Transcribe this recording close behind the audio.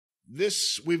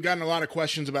We've gotten a lot of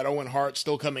questions about Owen Hart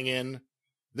still coming in.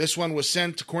 This one was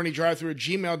sent to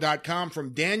CornyDriveThru@gmail.com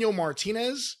from Daniel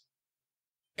Martinez.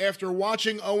 After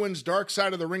watching Owen's Dark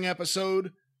Side of the Ring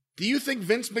episode, do you think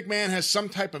Vince McMahon has some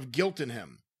type of guilt in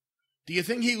him? Do you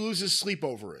think he loses sleep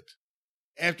over it?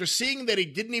 After seeing that he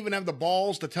didn't even have the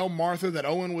balls to tell Martha that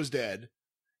Owen was dead,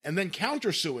 and then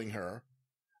countersuing her,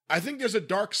 I think there's a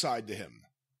dark side to him.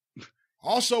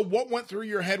 Also, what went through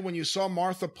your head when you saw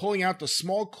Martha pulling out the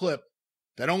small clip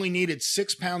that only needed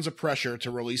 6 pounds of pressure to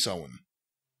release Owen?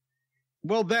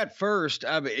 Well, that first,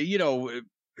 I'd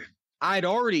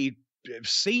already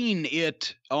seen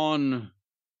it on,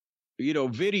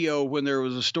 video when there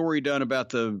was a story done about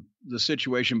the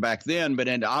situation back then. But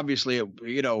and obviously,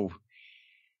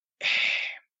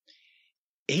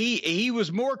 he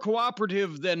was more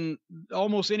cooperative than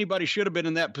almost anybody should have been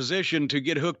in that position to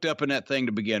get hooked up in that thing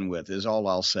to begin with, is all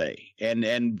I'll say.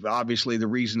 And obviously the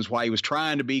reasons why he was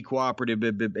trying to be cooperative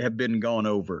have been gone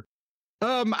over.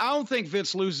 I don't think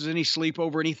Vince loses any sleep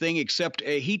over anything, except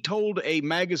he told a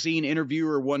magazine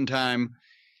interviewer one time,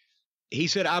 he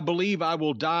said, "I believe I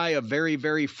will die a very,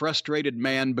 very frustrated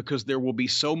man because there will be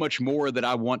so much more that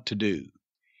I want to do."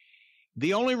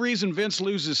 The only reason Vince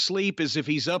loses sleep is if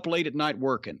he's up late at night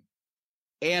working.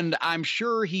 And I'm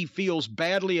sure he feels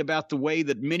badly about the way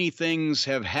that many things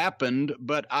have happened,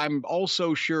 but I'm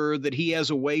also sure that he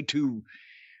has a way to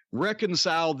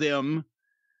reconcile them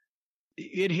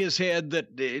in his head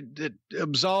that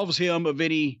absolves him of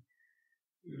any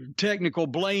technical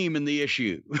blame in the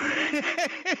issue.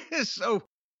 So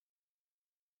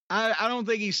I don't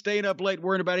think he's staying up late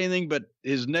worrying about anything but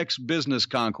his next business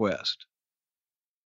conquest.